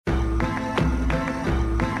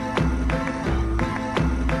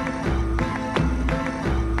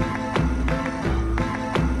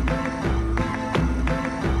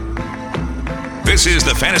This is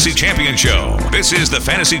the Fantasy Champion Show. This is the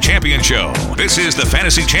Fantasy Champion Show. This is the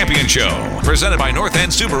Fantasy Champion Show. Presented by North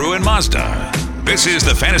End Subaru and Mazda. This is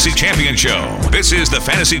the Fantasy Champion Show. This is the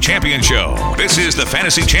Fantasy Champion Show. This is the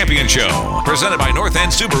Fantasy Champion Show. Presented by North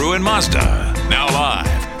End Subaru and Mazda. Now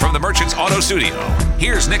live from the Merchants Auto Studio,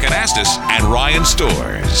 here's Nick Anastos and Ryan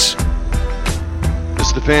Storrs. This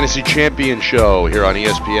is the Fantasy Champion Show here on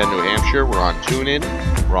ESPN New Hampshire. We're on TuneIn.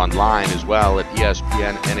 We're online as well at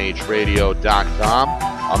ESPNNHradio.com.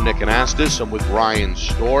 I'm Nick Anastos. I'm with Ryan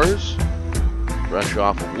Storrs. Fresh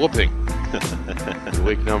off a whooping.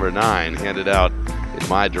 Week number 9 handed out in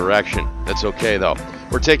my direction. That's okay, though.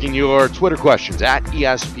 We're taking your Twitter questions at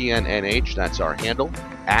ESPNNH. That's our handle,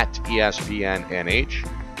 at ESPNNH.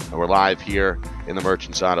 And we're live here in the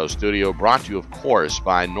Merchants Auto Studio, brought to you, of course,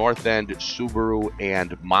 by North End Subaru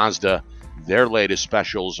and Mazda. Their latest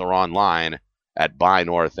specials are online at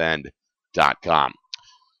buynorthend.com. A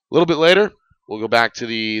little bit later, we'll go back to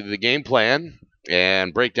the game plan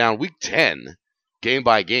and break down Week 10 game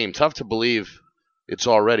by game. Tough to believe it's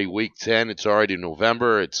already Week 10. It's already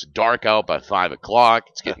November. It's dark out by 5 o'clock.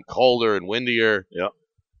 It's getting colder and windier. Yep.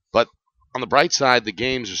 But on the bright side, the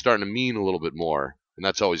games are starting to mean a little bit more. And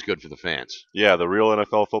that's always good for the fans. Yeah, the real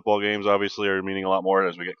NFL football games obviously are meaning a lot more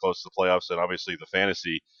as we get close to the playoffs, and obviously the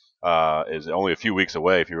fantasy is only a few weeks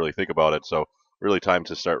away if you really think about it. So really time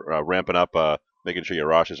to start ramping up, making sure your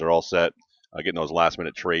rosters are all set, getting those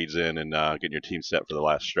last-minute trades in, and getting your team set for the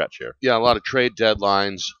last stretch here. Yeah, a lot of trade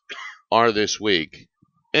deadlines are this week.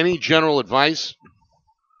 Any general advice?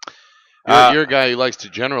 You're a guy who likes to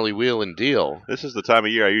generally wheel and deal. This is the time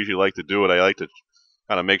of year I usually like to do it. I like to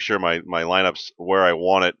kind of make sure my lineup's where I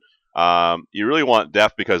want it. You really want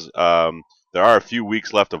depth because there are a few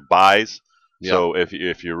weeks left of buys. Yep. So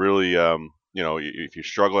if you're really if you're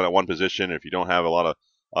struggling at one position, if you don't have a lot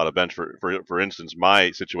of bench, for instance,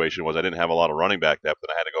 my situation was I didn't have a lot of running back depth,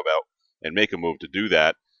 and I had to go out and make a move to do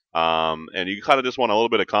that. And you kind of just want a little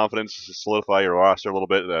bit of confidence to solidify your roster a little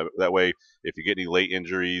bit. That way, if you get any late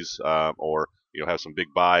injuries or have some big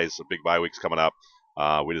buys, some big bye weeks coming up.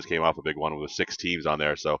 We just came off a big one with 6 teams on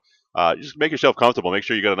there, so just make yourself comfortable. Make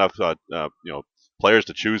sure you got enough, players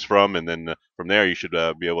to choose from, and then from there you should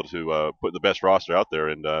be able to put the best roster out there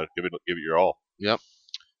and give it your all. Yep.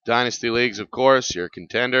 Dynasty leagues, of course, you're a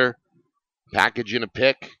contender. Package in a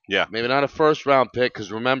pick. Yeah. Maybe not a first-round pick,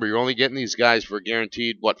 because remember, you're only getting these guys for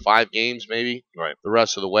guaranteed, 5 games maybe? Right. The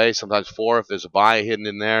rest of the way, sometimes 4 if there's a bye hidden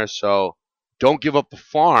in there. So don't give up the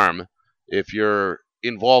farm if you're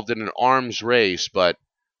involved in an arms race, but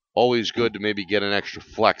always good to maybe get an extra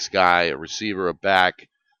flex guy, a receiver, a back,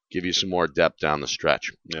 give you some more depth down the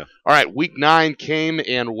stretch. Yeah. All right, Week 9 came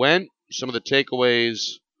and went. Some of the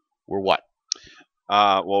takeaways were what?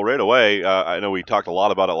 Well, right away, I know we talked a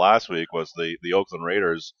lot about it last week, was the Oakland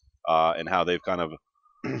Raiders and how they've kind of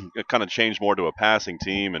changed more to a passing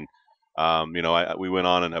team. And, we went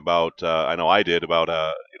on and about, I know I did,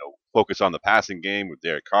 about, focus on the passing game with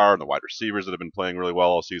Derek Carr and the wide receivers that have been playing really well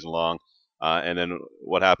all season long. And then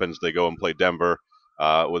what happens? They go and play Denver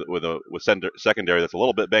with secondary that's a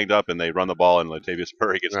little bit banged up, and they run the ball, and Latavius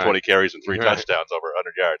Murray gets 20 carries and 3 touchdowns over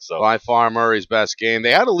 100 yards. So by far Murray's best game.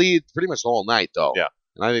 They had a lead pretty much the whole night, though. Yeah.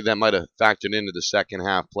 And I think that might have factored into the second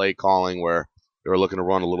half play calling where they were looking to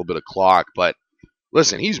run a little bit of clock. But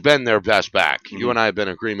listen, he's been their best back. Mm-hmm. You and I have been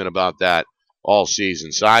in agreement about that all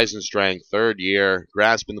season. Size and strength, 3rd year,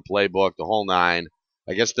 grasping the playbook, the whole 9.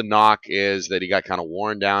 I guess the knock is that he got kind of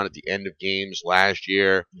worn down at the end of games last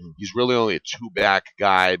year. Mm. He's really only a 2-back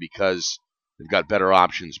guy because they've got better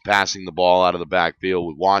options passing the ball out of the backfield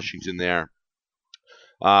with Washington there.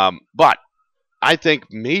 But I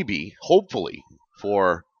think maybe, hopefully,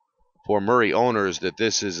 for Murray owners, that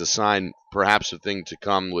this is a sign perhaps of thing to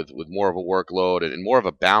come with more of a workload and more of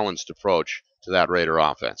a balanced approach to that Raider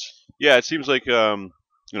offense. Yeah, it seems like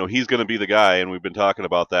he's going to be the guy, and we've been talking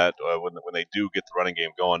about that when they do get the running game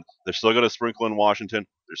going. They're still going to sprinkle in Washington.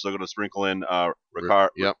 They're still going to sprinkle in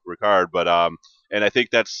Ricard, but and I think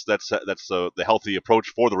that's the healthy approach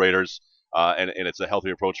for the Raiders, and it's a healthy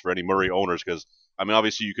approach for any Murray owners because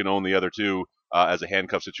obviously you can own the other two as a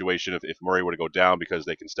handcuff situation if Murray were to go down because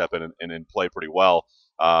they can step in and play pretty well.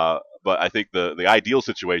 But I think the ideal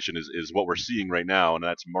situation is what we're seeing right now, and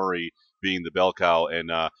that's Murray being the bell cow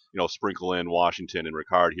and sprinkle in Washington and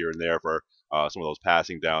Ricard here and there for some of those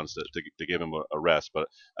passing downs to give him a rest. But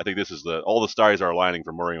I think this is all the stars are aligning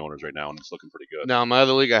for Murray owners right now, and it's looking pretty good. Now, in my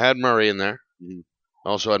other league, I had Murray in there. Mm-hmm. I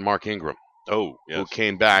also had Mark Ingram. Oh, yes. Who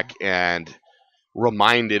came back and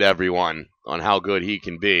reminded everyone on how good he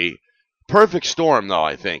can be. Perfect storm, though,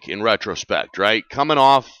 I think, in retrospect, right? Coming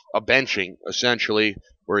off a benching, essentially,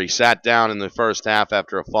 where he sat down in the first half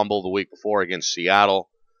after a fumble the week before against Seattle.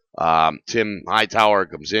 Tim Hightower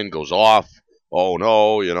comes in, goes off. Oh,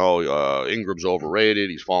 no, Ingram's overrated.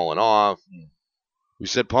 He's falling off. We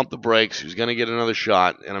said pump the brakes. He was going to get another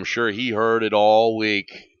shot, and I'm sure he heard it all week,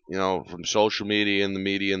 from social media and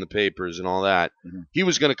the papers and all that. Mm-hmm. He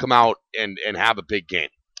was going to come out and have a big game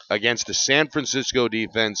against a San Francisco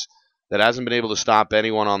defense that hasn't been able to stop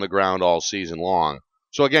anyone on the ground all season long.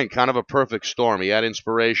 So, again, kind of a perfect storm. He had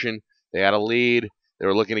inspiration. They had a lead. They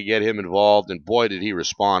were looking to get him involved, and boy, did he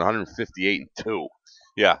respond, 158-2.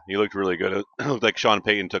 Yeah, he looked really good. It looked like Sean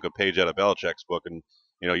Payton took a page out of Belichick's book, and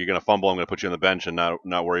you're going to fumble, I'm going to put you on the bench and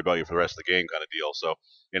not worry about you for the rest of the game kind of deal. So,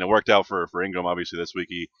 it worked out for Ingram, obviously, this week.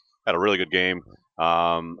 He had a really good game.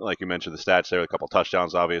 Like you mentioned, the stats there, a couple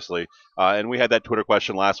touchdowns, obviously. And we had that Twitter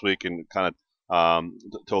question last week and kind of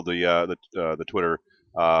told the Twitter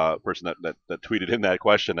person that tweeted in that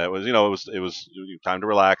question that was, it was time to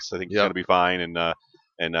relax. I think he's going to be fine. And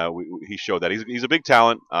he showed that he's a big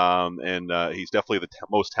talent, and he's definitely the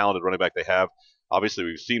most talented running back they have. Obviously,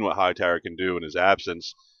 we've seen what Hightower can do in his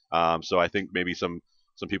absence. So I think maybe some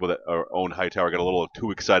people that own Hightower got a little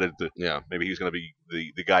too excited. Maybe he's going to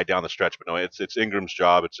be the guy down the stretch. But no, it's Ingram's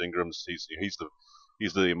job. It's Ingram's.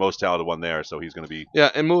 He's the most talented one there. So he's going to be.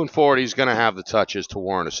 Yeah, and moving forward, he's going to have the touches to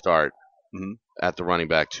warrant a start at the running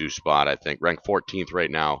back 2 spot. I think ranked 14th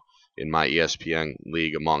right now in my ESPN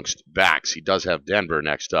league amongst backs. He does have Denver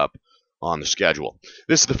next up on the schedule.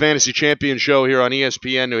 This is the Fantasy Champion Show here on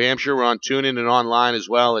ESPN New Hampshire. We're on TuneIn and online as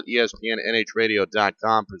well at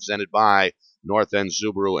ESPNNHradio.com, presented by North End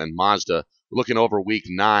Subaru and Mazda. We're looking over Week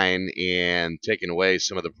 9 and taking away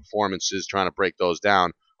some of the performances, trying to break those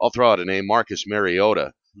down. I'll throw out a name, Marcus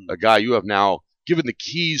Mariota, a guy you have now given the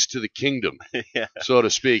keys to the kingdom, so to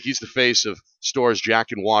speak. He's the face of Storrs Jack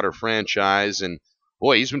and Water franchise, and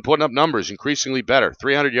boy, he's been putting up numbers increasingly better.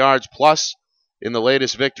 300 yards plus in the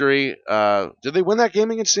latest victory. Did they win that game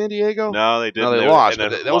against San Diego? No, they didn't. No, they lost,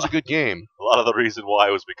 but that was a good game. A lot of the reason why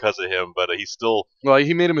was because of him, but he's still... Well,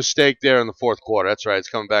 he made a mistake there in the fourth quarter. That's right. It's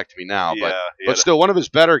coming back to me now. But still, one of his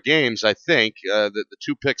better games, I think. The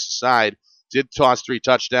 2 picks aside, did toss 3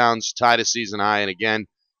 touchdowns, tied a season high, and again,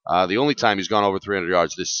 the only time he's gone over 300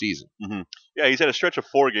 yards this season. Mm-hmm. Yeah, he's had a stretch of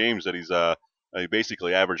 4 games that he's he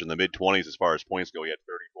basically averaged in the mid-20s as far as points go. He had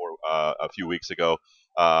 34 a few weeks ago,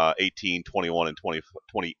 18, 21, and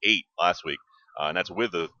 28 last week, and that's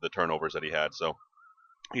with the turnovers that he had. So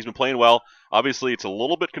he's been playing well. Obviously, it's a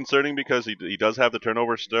little bit concerning because he does have the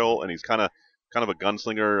turnovers still, and he's kind of a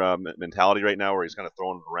gunslinger mentality right now where he's kind of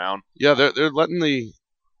throwing it around. Yeah, they're letting the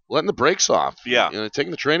brakes off. Yeah.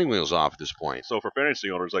 Taking the training wheels off at this point. So for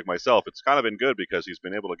fantasy owners like myself, it's kind of been good because he's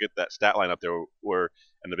been able to get that stat line up there where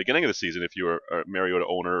in the beginning of the season, if you were a Mariota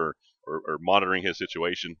owner or monitoring his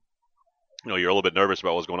situation, you're a little bit nervous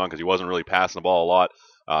about what's going on because he wasn't really passing the ball a lot.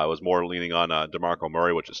 It was more leaning on DeMarco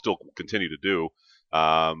Murray, which is still continue to do.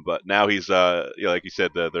 But now he's, like you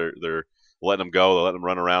said, they're letting him go. They're letting him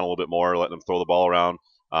run around a little bit more, letting him throw the ball around,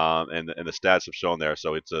 and the stats have shown there.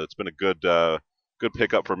 So it's been a good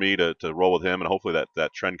pickup for me to roll with him, and hopefully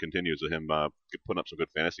that trend continues with him putting up some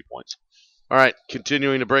good fantasy points. All right,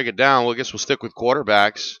 continuing to break it down, I guess we'll stick with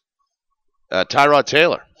quarterbacks. Tyrod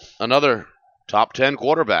Taylor, another top 10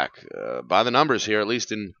 quarterback by the numbers here, at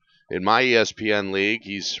least in my ESPN league.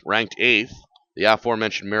 He's ranked 8th. The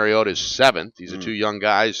aforementioned Mariota is 7th. These are 2 young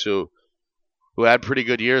guys who had pretty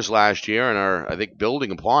good years last year and are, I think,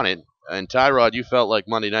 building upon it. And Tyrod, you felt like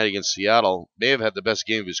Monday night against Seattle may have had the best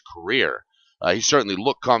game of his career. He certainly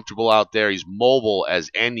looked comfortable out there. He's mobile as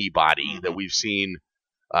anybody that we've seen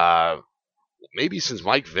maybe since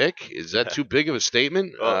Mike Vick. Is that too big of a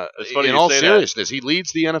statement? In all seriousness, he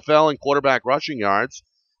leads the NFL in quarterback rushing yards,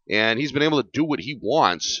 and he's been able to do what he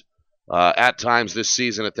wants at times this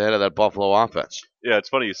season at the head of that Buffalo offense. Yeah, it's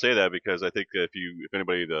funny you say that because I think if any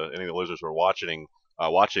of the listeners were watching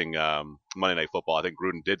Monday Night Football, I think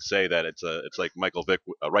Gruden did say that it's like Michael Vick,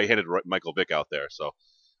 right-handed Michael Vick out there. So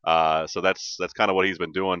that's kind of what he's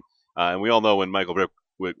been doing. And we all know when Michael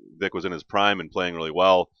Vick was in his prime and playing really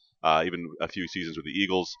well, even a few seasons with the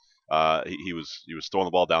Eagles, he was throwing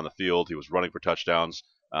the ball down the field. He was running for touchdowns.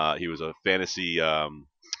 He was a fantasy,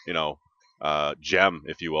 gem,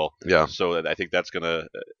 if you will. Yeah. So I think that's gonna,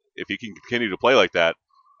 if he can continue to play like that,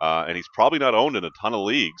 and he's probably not owned in a ton of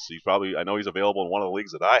leagues. I know he's available in one of the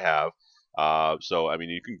leagues that I have. So I mean,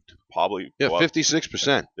 you can probably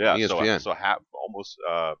 56%. Yeah, ESPN. so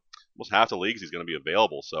almost half the leagues he's going to be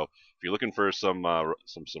available. So if you're looking for some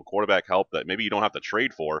quarterback help that maybe you don't have to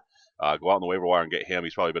trade for, go out on the waiver wire and get him.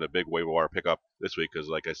 He's probably been a big waiver wire pickup this week because,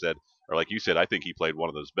 like I said, or like you said, I think he played one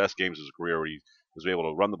of his best games of his career where he was able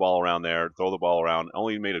to run the ball around there, throw the ball around.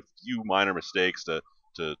 Only made a few minor mistakes to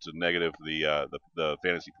negative the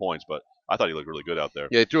fantasy points, but I thought he looked really good out there.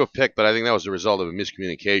 Yeah, he threw a pick, but I think that was the result of a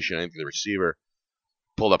miscommunication. I think the receiver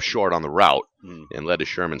pulled up short on the route and led to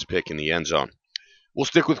Sherman's pick in the end zone. We'll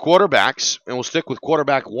stick with quarterbacks, and we'll stick with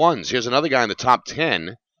quarterback ones. Here's another guy in the top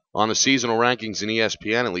 10 on the seasonal rankings in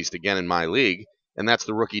ESPN, at least again in my league, and that's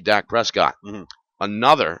the rookie Dak Prescott.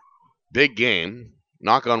 Another big game.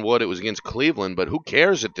 Knock on wood, it was against Cleveland, but who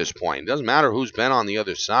cares at this point? It doesn't matter who's been on the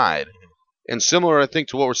other side. And similar, I think,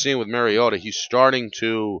 to what we're seeing with Mariota, they're starting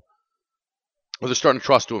to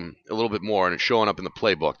trust him a little bit more, and it's showing up in the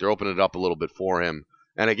playbook. They're opening it up a little bit for him.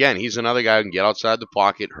 And again, he's another guy who can get outside the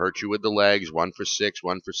pocket, hurt you with the legs, 1 for 6,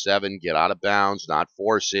 1 for 7, get out of bounds, not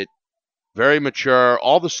force it. Very mature.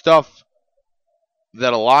 All the stuff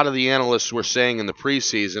that a lot of the analysts were saying in the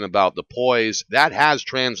preseason about the poise, that has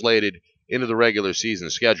translated into the regular season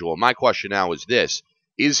schedule. My question now is this: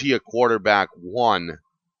 is he a quarterback one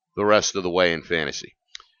the rest of the way in fantasy?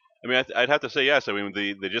 I mean, I'd have to say yes. I mean,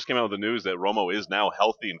 they just came out with the news that Romo is now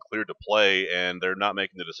healthy and cleared to play, and they're not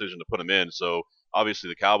making the decision to put him in. So obviously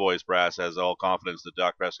the Cowboys brass has all confidence that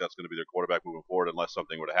Dak Prescott's going to be their quarterback moving forward unless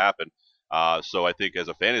something were to happen. So I think as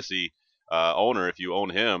a fantasy owner, if you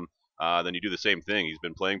own him, then you do the same thing. He's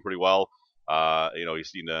been playing pretty well. He's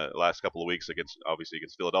seen the last couple of weeks against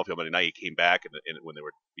Philadelphia, but tonight he came back and when they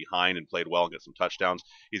were behind and played well and got some touchdowns.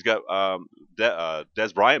 He's got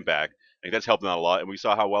Des Bryant back. I think that's helped him out a lot. And we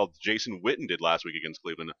saw how well Jason Witten did last week against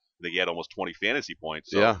Cleveland. I think he had almost 20 fantasy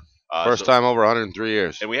points. So, yeah, first time over 103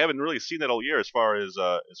 years. And we haven't really seen that all year as far as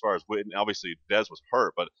Witten. Obviously, Des was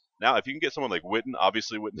hurt, but now if you can get someone like Witten,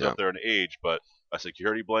 obviously Witten's up there in age, but a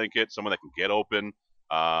security blanket, someone that can get open.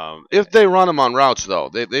 If they run him on routes,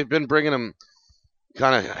 though, they've been bringing him,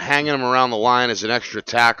 kind of hanging him around the line as an extra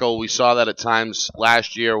tackle. We saw that at times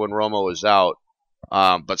last year when Romo was out.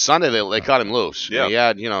 But Sunday they cut him loose. Yeah. He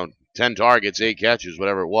had 10 targets, 8 catches,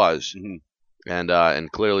 whatever it was,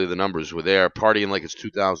 and clearly the numbers were there. Partying like it's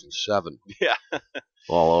 2007. Yeah,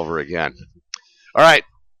 all over again. All right,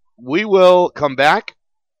 we will come back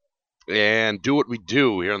and do what we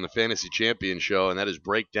do here on the Fantasy Champion Show, and that is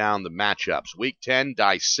break down the matchups. Week 10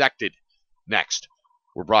 dissected next.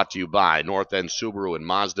 We're brought to you by North End Subaru and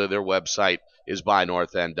Mazda. Their website is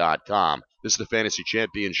bynorthend.com. This is the Fantasy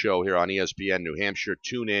Champion Show here on ESPN New Hampshire.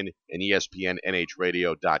 Tune in and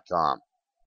ESPNNHradio.com.